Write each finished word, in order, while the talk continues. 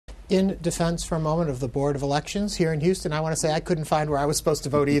In defense for a moment of the Board of Elections here in Houston, I want to say I couldn't find where I was supposed to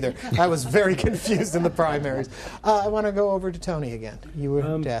vote either. I was very confused in the primaries. I want to go over to Tony again. You were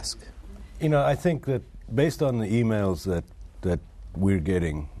to ask. You know, I think that based on the emails that we're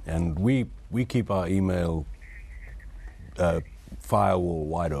getting, and we keep our email firewall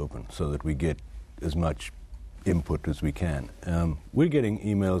wide open so that we get as much input as we can. We're getting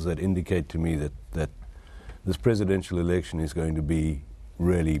emails that indicate to me that this presidential election is going to be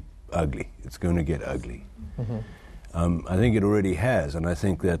really ugly. It's going to get ugly. Mm-hmm. I think it already has, and I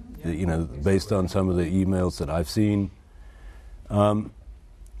think that, you know, based on some of the emails that I've seen, you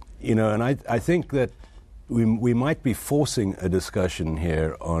know, and I think that we might be forcing a discussion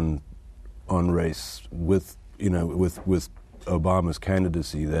here on race with, you know, with Obama's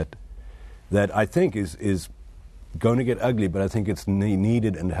candidacy that I think is going to get ugly, but I think it's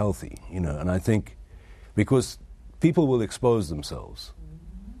needed and healthy, you know, and I think because people will expose themselves.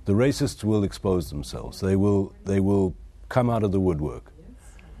 The racists will expose themselves. They will come out of the woodwork,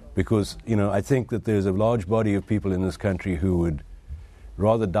 because, you know, I think that there's a large body of people in this country who would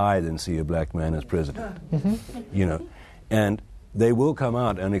rather die than see a black man as president. Mm-hmm. You know, and they will come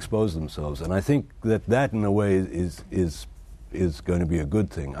out and expose themselves, and I think that in a way is going to be a good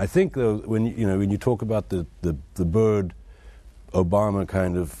thing. I think, though, when you talk about the Byrd Obama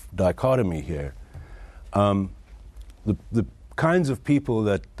kind of dichotomy here, the kinds of people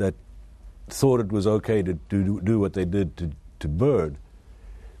that thought it was okay to do what they did to Byrd,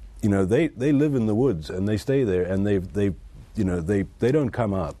 you know, they live in the woods and they stay there, and they don't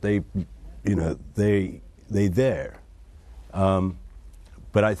come out. They there.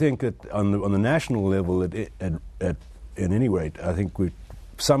 But I think that on the national level, at any rate, I think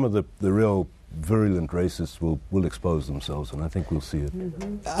some of the real virulent racists will expose themselves, and I think we'll see it.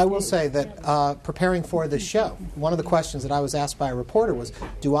 Mm-hmm. I will say that preparing for this show, one of the questions that I was asked by a reporter was,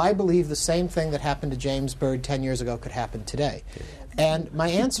 do I believe the same thing that happened to James Byrd 10 years ago could happen today? And my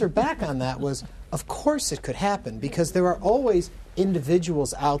answer back on that was, of course it could happen, because there are always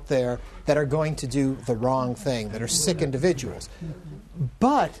individuals out there that are going to do the wrong thing, that are sick individuals.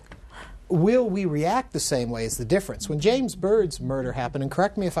 But will we react the same way is the difference. When James Byrd's murder happened, and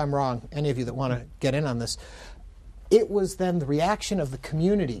correct me if I'm wrong, any of you that want to get in on this, it was then the reaction of the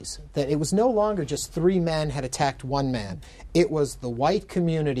communities, that it was no longer just 3 men had attacked 1 man. It was the white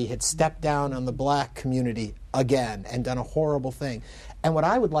community had stepped down on the black community again and done a horrible thing. And what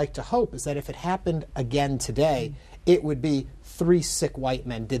I would like to hope is that if it happened again today, it would be 3 sick white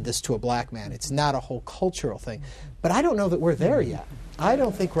men did this to a black man. It's not a whole cultural thing. But I don't know that we're there yet. I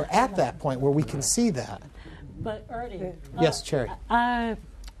don't think we're at that point where we can see that. But Ernie. Yes, Cherry.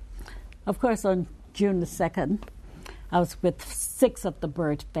 Of course, on June the 2nd, I was with 6 of the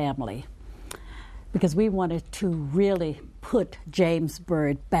Byrd family, because we wanted to really put James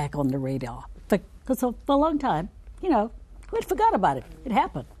Byrd back on the radar. Because for a long time, you know, we forgot about it. It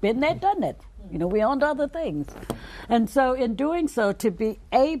happened. Been there, done that. You know, we owned other things. And so in doing so, to be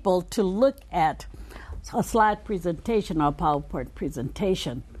able to look at a slide presentation or a PowerPoint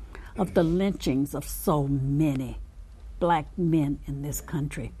presentation of the lynchings of so many black men in this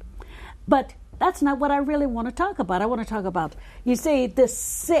country. But that's not what I really want to talk about. I want to talk about, you see, this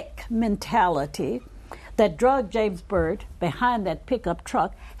sick mentality that drug James Byrd behind that pickup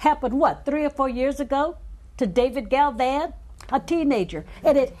truck happened, 3 or 4 years ago to David Galvan, a teenager.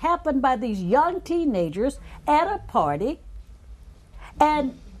 And it happened by these young teenagers at a party.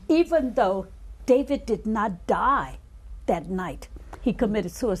 And even though David did not die that night, he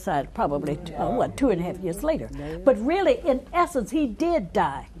committed suicide probably, 2.5 years later. But really, in essence, he did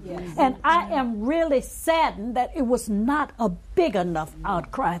die. Yes. And I am really saddened that it was not a big enough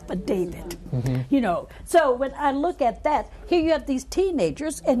outcry for David. Mm-hmm. You know, so when I look at that, here you have these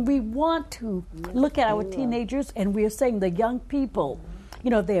teenagers, and we want to look at our teenagers, and we're saying the young people, you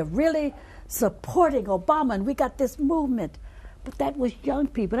know, they're really supporting Obama, and we got this movement. But that was young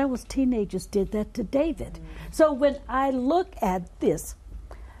people. That was teenagers did that to David. So when I look at this,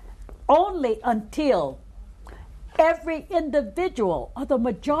 only until every individual or the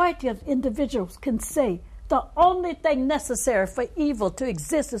majority of individuals can say the only thing necessary for evil to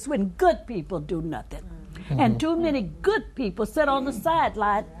exist is when good people do nothing. Mm-hmm. And too many good people sit on the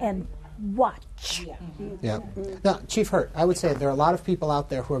sideline and watch. Yeah. Now, Chief Hurt, I would say there are a lot of people out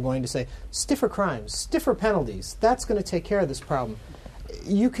there who are going to say, stiffer crimes, stiffer penalties, that's going to take care of this problem.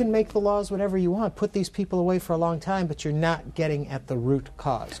 You can make the laws whatever you want, put these people away for a long time, but you're not getting at the root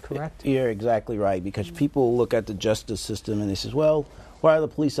cause, correct? You're exactly right, because people look at the justice system and they say, well, why are the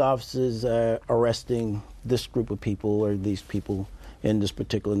police officers arresting this group of people or these people in this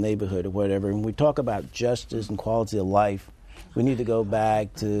particular neighborhood or whatever? And we talk about justice and quality of life. we need to go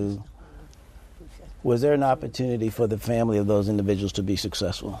back to, was there an opportunity for the family of those individuals to be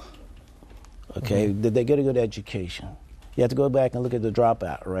successful? Okay, did they get a good education? You have to go back and look at the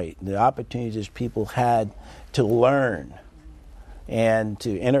dropout rate, the opportunities people had to learn and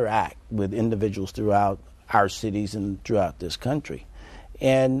to interact with individuals throughout our cities and throughout this country.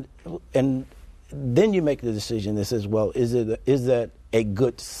 And then you make the decision that says, well, is that a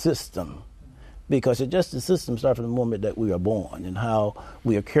good system? Because the justice system starts from the moment that we are born, and how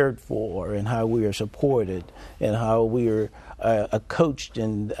we are cared for, and how we are supported, and how we are coached,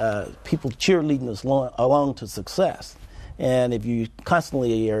 and people cheerleading us along to success. And if you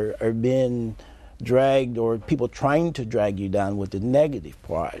constantly are being dragged, or people trying to drag you down with the negative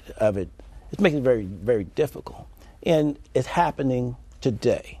part of it, it's making it very, very difficult. And it's happening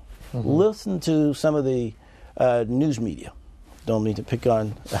today. Listen to some of the news media. Don't mean to pick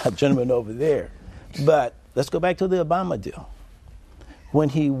on a gentleman over there. But let's go back to the Obama deal. When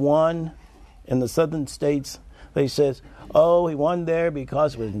he won in the southern states, they says, oh, he won there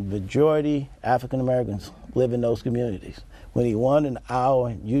because the majority African Americans live in those communities. When he won in Iowa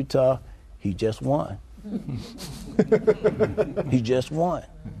and Utah, he just won. He just won.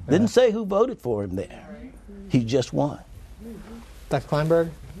 Didn't say who voted for him there. He just won. Dr. Kleinberg?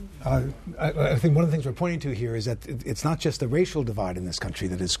 I think one of the things we're pointing to here is that it's not just the racial divide in this country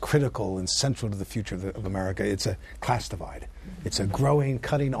that is critical and central to the future of America. It's a class divide. It's a growing,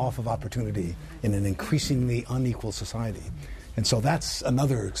 cutting off of opportunity in an increasingly unequal society. And so that's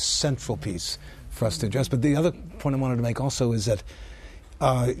another central piece for us to address. But the other point I wanted to make also is that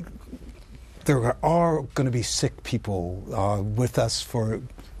there are going to be sick people with us for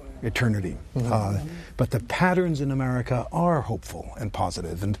eternity. But the patterns in America are hopeful and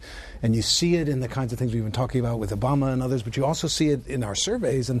positive. And you see it in the kinds of things we've been talking about with Obama and others, but you also see it in our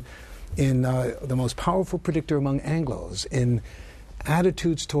surveys and in the most powerful predictor among Anglos, in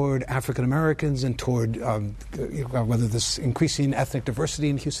attitudes toward African Americans and toward whether this increasing ethnic diversity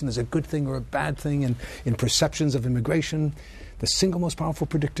in Houston is a good thing or a bad thing, and in perceptions of immigration. The single most powerful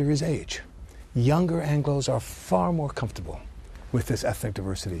predictor is age. Younger Anglos are far more comfortable with this ethnic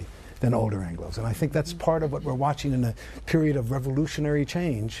diversity than older Anglos. And I think that's part of what we're watching in a period of revolutionary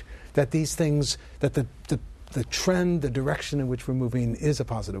change, that these things, that the trend, the direction in which we're moving is a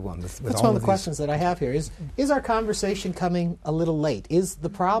positive one. That's one of the questions that I have here. Is our conversation coming a little late? Is the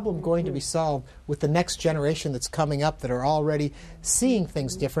problem going to be solved with the next generation that's coming up that are already seeing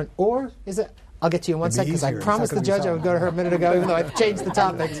things different? Or is it... I'll get to you in one second, because I promised the judge I would go to her a minute ago, even though I've changed the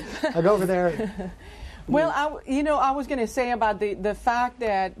topics. I'll go over there. Well, I was going to say about the fact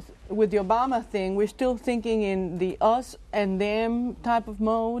that with the Obama thing, we're still thinking in the us and them type of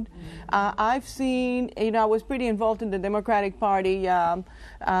mode. I've seen, I was pretty involved in the Democratic Party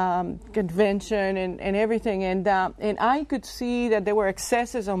convention and everything, and I could see that there were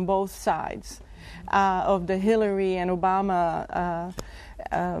excesses on both sides of the Hillary and Obama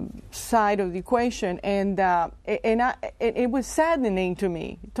side of the equation, and it was saddening to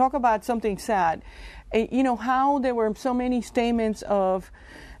me. Talk about something sad. How there were so many statements of,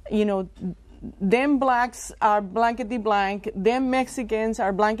 them blacks are blankety blank, them Mexicans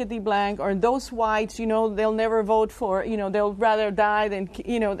are blankety blank, or those whites, they'll never vote for, they'll rather die than,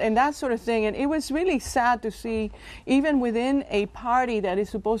 and that sort of thing. And it was really sad to see, even within a party that is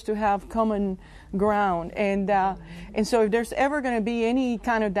supposed to have common ground. And so if there's ever going to be any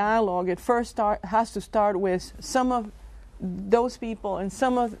kind of dialogue, it first has to start with some of those people and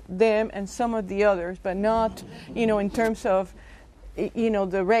some of them and some of the others, but not, in terms of,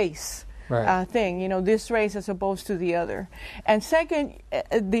 the race thing, this race as opposed to the other. And second,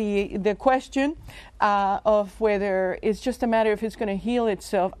 the question of whether it's just a matter if it's going to heal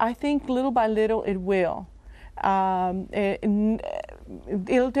itself, I think little by little it will.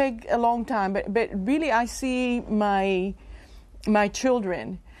 It'll take a long time, but really I see my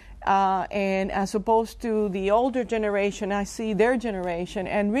children, and as opposed to the older generation, I see their generation,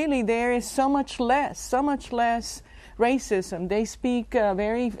 and really there is so much less racism. They speak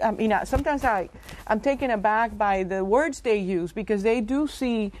very, sometimes I'm taken aback by the words they use, because they do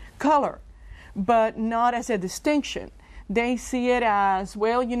see color, but not as a distinction. They see it as,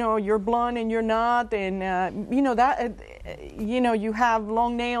 well, you're blonde and you're not, and you have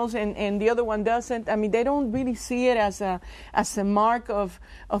long nails and the other one doesn't. I mean, they don't really see it as a mark of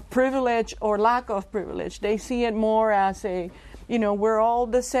privilege or lack of privilege. They see it more as a, we're all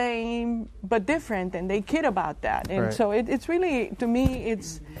the same but different, and they kid about that. And so it's really, to me,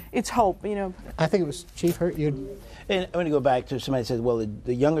 it's hope. I think it was Chief Hurt. And I'm going to go back to somebody said, well,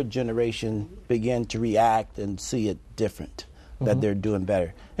 the younger generation began to react and see it different, that they're doing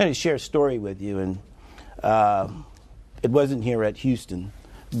better. I'm going to share a story with you. And it wasn't here at Houston,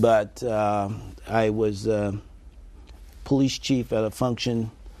 but I was police chief at a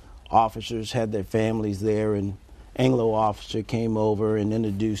function. Officers had their families there, and Anglo officer came over and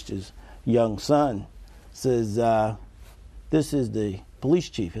introduced his young son. Says, "This is the police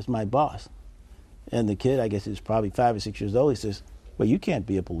chief. It's my boss." And the kid, I guess he was probably 5 or 6 years old, he says, "Well, you can't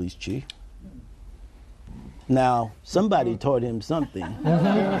be a police chief." Now, somebody taught him something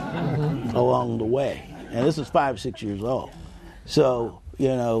along the way. And this was 5 or 6 years old. So, you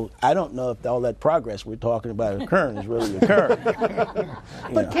know, I don't know if all that progress we're talking about occurring is really occurring.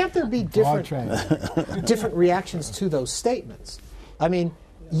 But can't there be different reactions to those statements? I mean,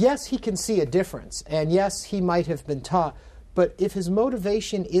 yes, he can see a difference, and yes, he might have been taught, but if his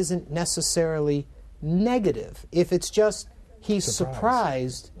motivation isn't necessarily negative, if it's just he's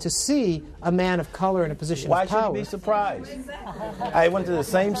surprised to see a man of color in a position Why of power. Why should he be surprised? I went to the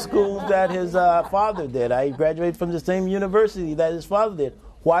same school that his father did. I graduated from the same university that his father did.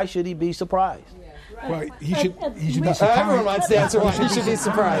 Why should he be surprised? Well, he should be surprised. Everyone wants to answer why he should be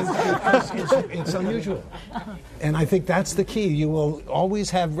surprised. It's unusual. And I think that's the key. You will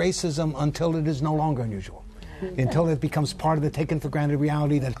always have racism until it is no longer unusual, until it becomes part of the taken for granted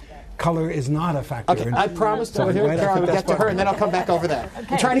reality that color is not a factor. Okay, I promised over here I would get to her, and then I'll come back over there.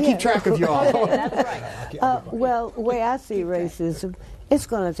 I'm trying to keep track of you all. That's right. Well, the way I see racism, it's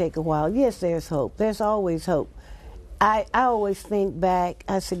going to take a while. Yes, there's hope. There's always hope. I always think back,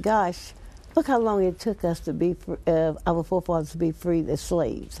 I said, gosh, look how long it took us to be, our forefathers to be freed as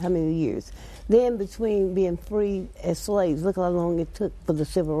slaves, how many years. Then between being freed as slaves, look how long it took for the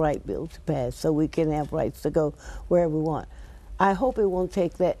Civil Rights Bill to pass so we can have rights to go wherever we want. I hope it won't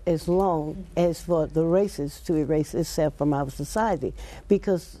take that as long as for the races to erase itself from our society,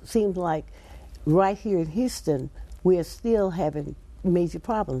 because it seems like right here in Houston, we are still having major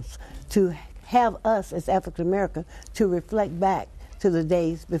problems to have us as African American to reflect back to the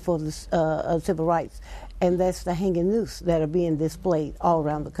days before the civil rights. And that's the hanging noose that are being displayed all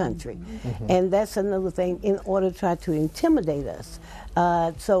around the country. Mm-hmm. And that's another thing in order to try to intimidate us.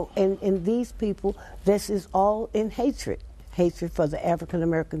 So in these people, this is all in hatred for the African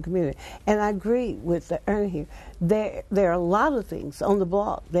American community. And I agree with the Ernie here. There are a lot of things on the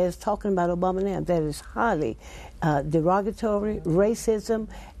blog that is talking about Obama now that is highly derogatory, racism,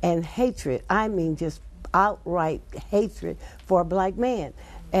 and hatred. I mean just outright hatred for a black man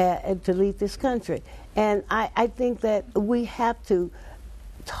to lead this country. And I think that we have to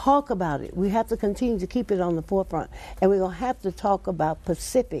talk about it. We have to continue to keep it on the forefront. And we're going to have to talk about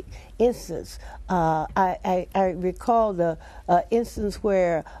specific instances. I recall the instance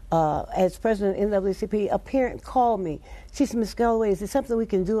where, as president of NAACP, a parent called me. She said, "Ms. Galloway, is there something we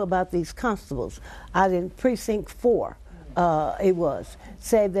can do about these constables?" Out in Precinct 4, it was,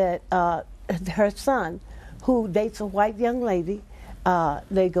 said that her son, who dates a white young lady,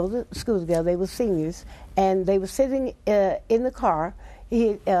 they go to school together, they were seniors, and they were sitting in the car.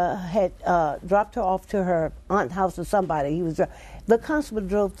 He had dropped her off to her aunt's house or somebody. The constable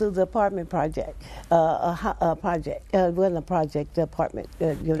drove through the apartment project, the apartment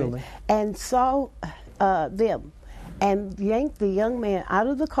unit, and saw them, and yanked the young man out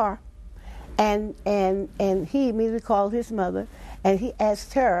of the car, and he immediately called his mother, and he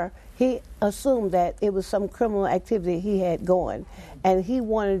asked her. He assumed that it was some criminal activity he had going, and he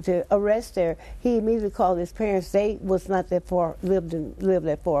wanted to arrest her. He immediately called his parents. They was not that far, lived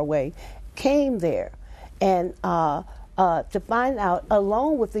that far away, came there, and to find out,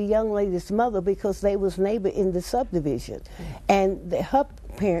 along with the young lady's mother, because they was neighbor in the subdivision, and her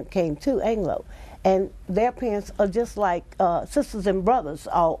parent came too, Anglo. And their parents are just like sisters and brothers.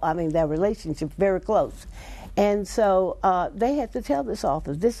 Their relationship very close. And so they had to tell this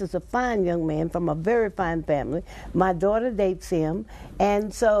officer, this is a fine young man from a very fine family. My daughter dates him.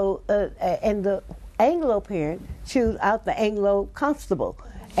 And so, and the Anglo parent chewed out the Anglo constable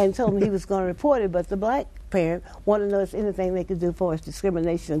and told him he was going to report it, but the black parent wanted to know if anything they could do for his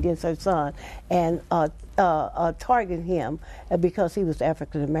discrimination against her son and target him because he was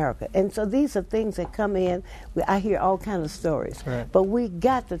African American. And so these are things that come in. I hear all kinds of stories, right. But we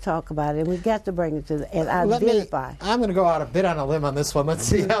got to talk about it. We got to bring it to and identify. I'm going to go out a bit on a limb on this one. Let's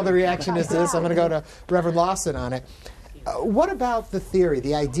see how the reaction is to this. I'm going to go to Reverend Lawson on it. What about the theory,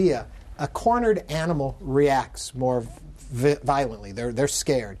 the idea, a cornered animal reacts more violently? They're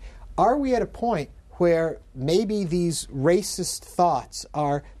scared. Are we at a point where maybe these racist thoughts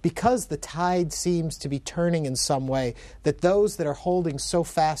are, because the tide seems to be turning in some way, that those that are holding so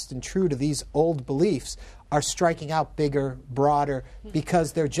fast and true to these old beliefs are striking out bigger, broader,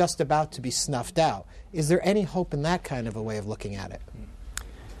 because they're just about to be snuffed out? Is there any hope in that kind of a way of looking at it?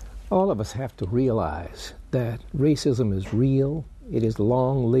 all of us have to realize that racism is real, it is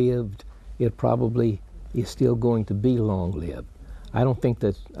long-lived, it probably is still going to be long-lived. I don't think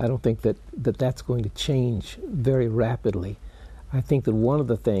that that's going to change very rapidly. I think that one of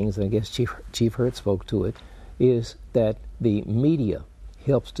the things, and I guess Chief Hurt spoke to it, is that the media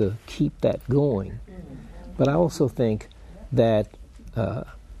helps to keep that going. But I also think that,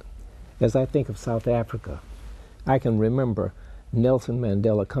 as I think of South Africa, I can remember Nelson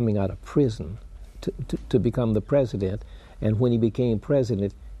Mandela coming out of prison to become the president, and when he became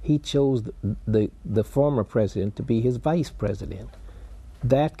president, he chose the former president to be his vice president.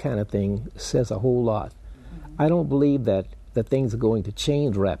 That kind of thing says a whole lot. I don't believe that things are going to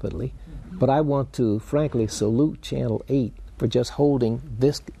change rapidly, but I want to frankly salute Channel 8 for just holding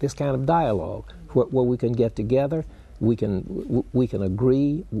this kind of dialogue where we can get together, we can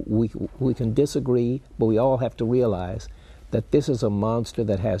agree, we can disagree, but we all have to realize that this is a monster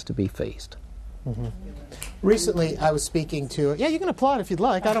that has to be faced. Mm-hmm. Recently, I was speaking to, you can applaud if you'd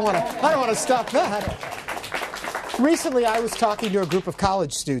like. I don't want to stop that. Recently, I was talking to a group of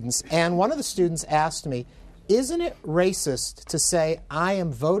college students, and one of the students asked me, isn't it racist to say, I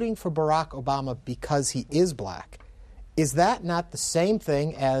am voting for Barack Obama because he is black? Is that not the same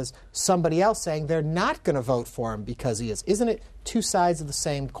thing as somebody else saying they're not going to vote for him because he is? Isn't it two sides of the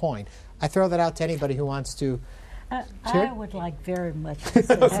same coin? I throw that out to anybody who wants to. I would like very much to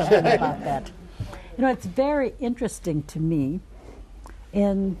say something about that. You know, it's very interesting to me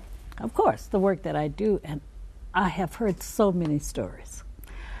in, of course, the work that I do, and I have heard so many stories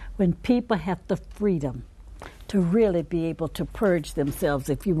when people have the freedom to really be able to purge themselves,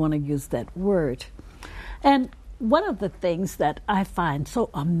 if you want to use that word. And one of the things that I find so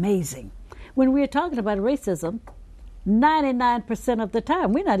amazing, when we're talking about racism, 99% of the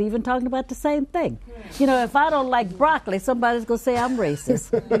time, we're not even talking about the same thing. You know, if I don't like broccoli, somebody's going to say I'm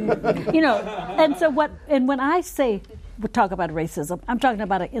racist. You know, and when I say we talk about racism, I'm talking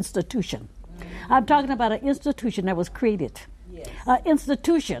about an institution. I'm talking about an institution that was created. An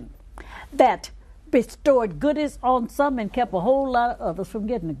institution that bestowed goodies on some and kept a whole lot of others from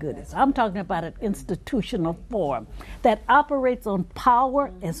getting the goodies. I'm talking about an institutional form that operates on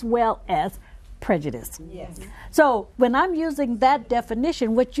power as well as prejudice. Yes. So when I'm using that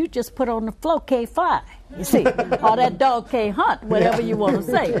definition, what you just put on the floor can't fly, you see, or that dog can't hunt, whatever you want to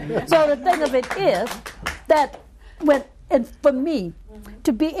say. So the thing of it is that and for me,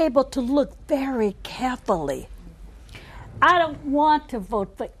 to be able to look very carefully, I don't want to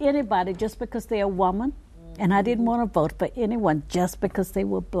vote for anybody just because they're a woman, and I didn't want to vote for anyone just because they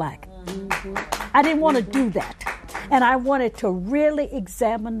were black. I didn't want to do that. And I wanted to really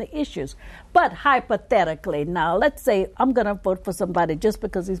examine the issues. But hypothetically, now, let's say I'm going to vote for somebody just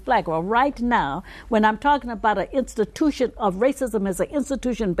because he's black. Well, right now, when I'm talking about an institution of racism as an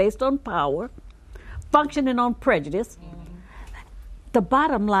institution based on power, functioning on prejudice, the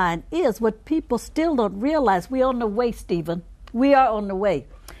bottom line is what people still don't realize. We're on the way, Stephen. We are on the way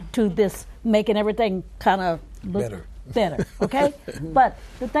to this making everything kind of look better, okay? But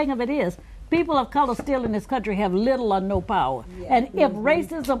the thing of it is, people of color still in this country have little or no power. And if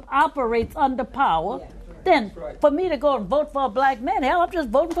racism operates under power, then for me to go and vote for a black man, hell, I'm just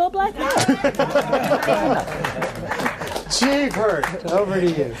voting for a black man. Chief Hurt, over to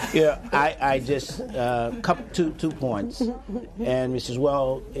you. Yeah, I just, two points. And Mrs.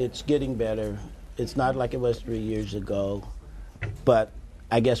 Well, it's getting better. It's not like it was 3 years ago. But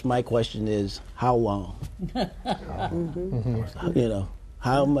I guess my question is, how long? You know,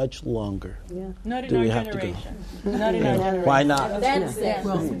 how much longer do we have to go? Not in our generation. Why not? That's it.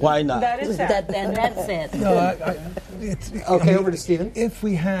 Why not? That is That's it. No, Okay, over to Stephen. If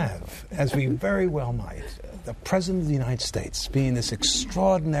we have, as we very well might, the President of the United States being this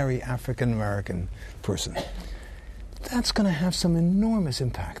extraordinary African-American person, that's going to have some enormous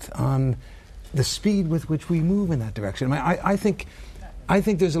impact on the speed with which we move in that direction. I think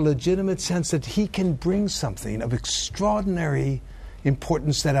there's a legitimate sense that he can bring something of extraordinary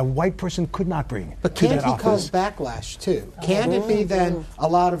importance that a white person could not bring But to can't that he office. cause backlash, too? Can't it be then a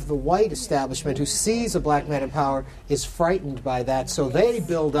lot of the white establishment who sees a black man in power is frightened by that, so they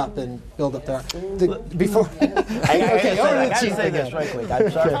build up their... before... Okay, I got to say this right quick.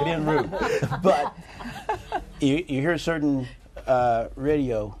 I'm sorry for being rude. But you hear certain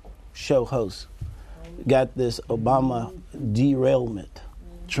radio show hosts got this Obama derailment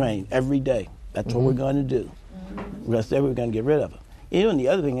train every day. That's what we're going to do. We're going to get rid of him. You know, and the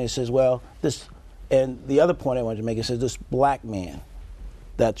other thing is, says, well, this, and the other point I wanted to make, it says this black man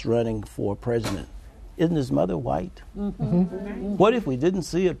that's running for president, isn't his mother white? What if we didn't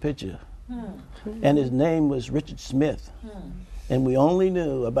see a picture and his name was Richard Smith and we only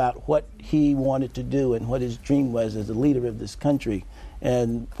knew about what he wanted to do and what his dream was as a leader of this country,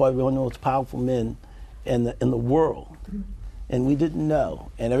 and probably one of the most powerful men in the world, and we didn't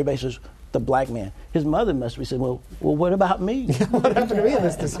know. And everybody says, the black man. His mother must be saying, well, what about me? What happened to me in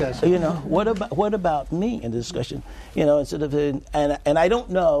this discussion? You know, what about me in the discussion? You know, instead of and I don't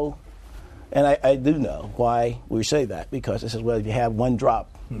know, and I do know why we say that, because it says, well, if you have one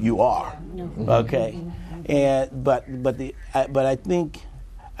drop, you are, okay. And but I think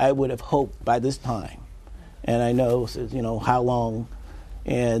I would have hoped by this time, and I know, you know, how long,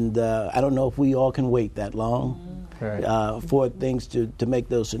 and I don't know if we all can wait that long. Right. For things to make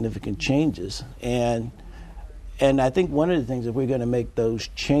those significant changes. And I think one of the things, if we're going to make those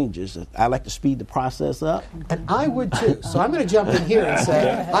changes, I like to speed the process up. And I would too. So I'm going to jump in here and say,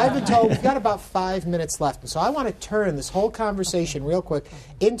 I've been told we've got about 5 minutes left. And so I want to turn this whole conversation real quick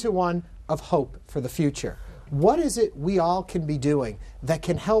into one of hope for the future. What is it we all can be doing that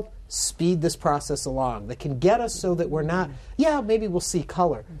can help speed this process along, that can get us so that we're not, maybe we'll see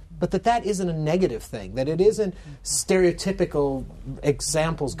color, but that isn't a negative thing, that it isn't stereotypical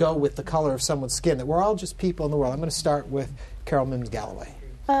examples go with the color of someone's skin, that we're all just people in the world. I'm going to start with Carol Mims Galloway.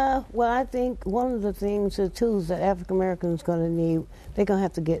 Well, I think one of the things, the tools that African Americans are going to need, they're going to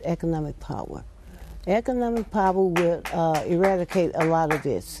have to get economic power. Economic power will eradicate a lot of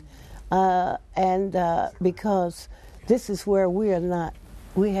this. Because this is where we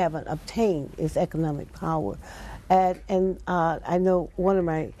haven't obtained is economic power. And I know one of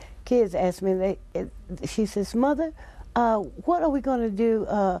my kids asked me, she says, Mother, what are we going to do?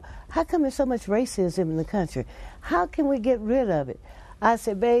 How come there's so much racism in the country? How can we get rid of it? I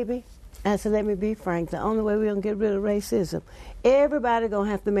said, baby, let me be frank, the only way we're going to get rid of racism, everybody going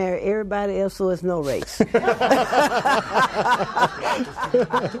to have to marry everybody else so there's no race.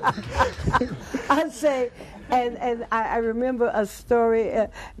 I say, and I remember a story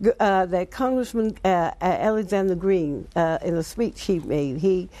that Congressman Alexander Green, in a speech he made,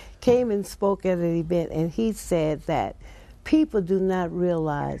 he came and spoke at an event, and he said that people do not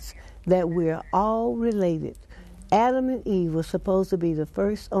realize that we're all related. Adam and Eve were supposed to be the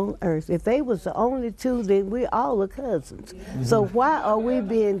first on earth. If they was the only two, then we all are cousins. Mm-hmm. So why are we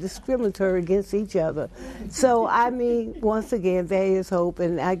being discriminatory against each other? So, I mean, once again, there is hope,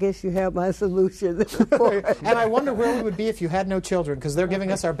 and I guess you have my solution. And I wonder where we would be if you had no children, because they're giving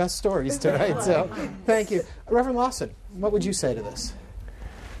us our best stories tonight. So, thank you. Reverend Lawson, what would you say to this?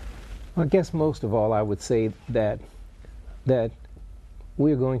 I guess most of all, I would say that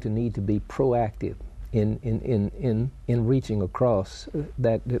we're going to need to be proactive in reaching across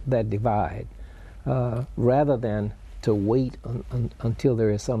that divide, rather than to wait until there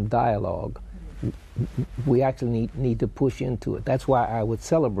is some dialogue. We actually need to push into it. That's why I would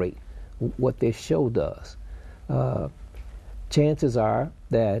celebrate what this show does. Chances are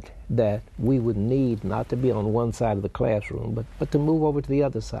that we would need not to be on one side of the classroom, but to move over to the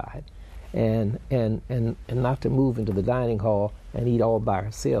other side, and not to move into the dining hall and eat all by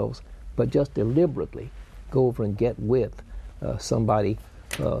ourselves, but just deliberately go over and get with somebody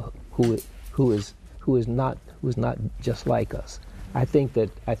who is not just like us. I think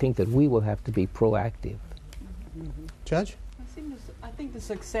that we will have to be proactive. Judge? I think the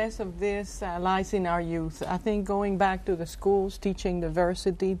success of this lies in our youth. I think going back to the schools, teaching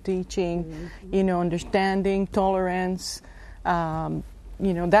diversity, teaching, understanding, tolerance,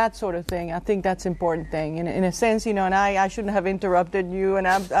 that sort of thing. I think that's an important thing. In a sense, and I shouldn't have interrupted you, and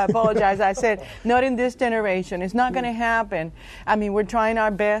I apologize. I said, not in this generation. It's not going to happen. I mean, we're trying our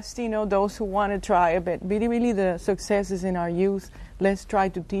best, those who want to try it, but really the success is in our youth. Let's try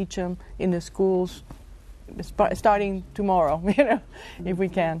to teach them in the schools, starting tomorrow, if we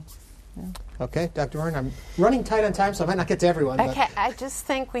can. Yeah. Okay, Dr. Warren, I'm running tight on time, so I might not get to everyone. Okay, I just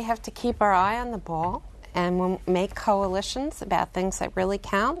think we have to keep our eye on the ball. And we'll make coalitions about things that really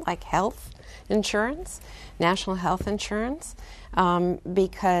count, like health insurance, national health insurance,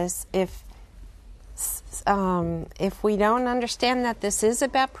 because if we don't understand that this is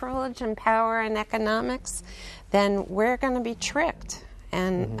about privilege and power and economics, then we're going to be tricked,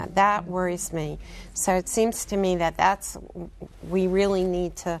 and that worries me. So it seems to me that we really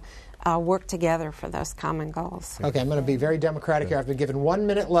need to work together for those common goals. Okay, I'm going to be very democratic here. I've been given 1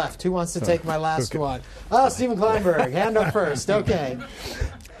 minute left. Who wants to take my last one? Oh, Stephen Kleinberg, hand up first. Okay.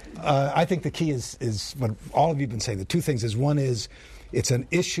 I think the key is what all of you have been saying. The two things is, one is it's an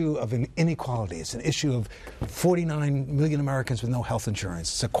issue of inequality. It's an issue of 49 million Americans with no health insurance.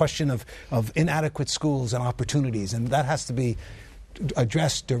 It's a question of inadequate schools and opportunities, and that has to be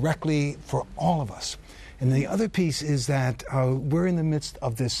addressed directly for all of us. And the other piece is that we're in the midst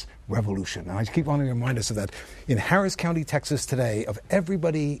of this revolution. And I keep wanting to remind us of that. In Harris County, Texas today, of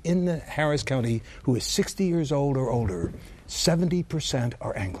everybody in the Harris County who is 60 years old or older, 70%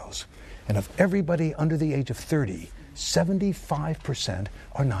 are Anglos. And of everybody under the age of 30, 75%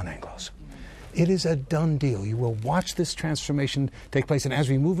 are non-Anglos. It is a done deal. You will watch this transformation take place. And as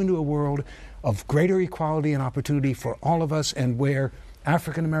we move into a world of greater equality and opportunity for all of us, and where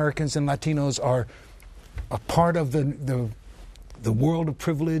African Americans and Latinos are a part of the world of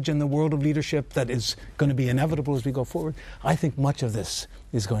privilege and the world of leadership that is going to be inevitable as we go forward, I think much of this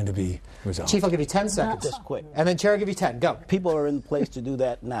is going to be resolved. Chief, I'll give you 10 seconds. Just quick. And then Chair, I'll give you 10. Go. People are in place to do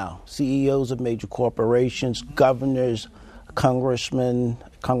that now. CEOs of major corporations, governors, congressmen,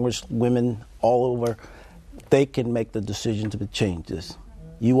 congresswomen, all over, they can make the decision to change this.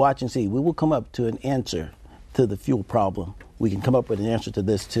 You watch and see. We will come up to an answer to the fuel problem. We can come up with an answer to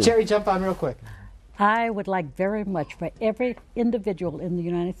this, too. Jerry, jump on real quick. I would like very much for every individual in the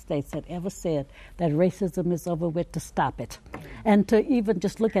United States that ever said that racism is over with to stop it, and to even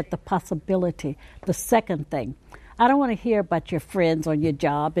just look at the possibility. The second thing, I don't want to hear about your friends on your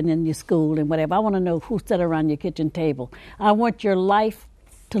job and in your school and whatever. I want to know who sat around your kitchen table. I want your life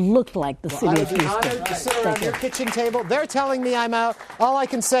to look like the city of Houston. I would be honored to sit around your kitchen table. They're telling me I'm out. All I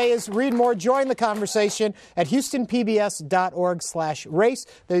can say is read more, join the conversation at HoustonPBS.org/race.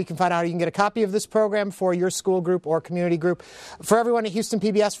 There you can find out how you can get a copy of this program for your school group or community group. For everyone at Houston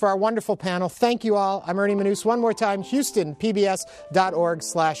PBS, for our wonderful panel, thank you all. I'm Ernie Manous. One more time,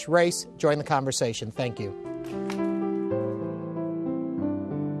 HoustonPBS.org/race. Join the conversation. Thank you.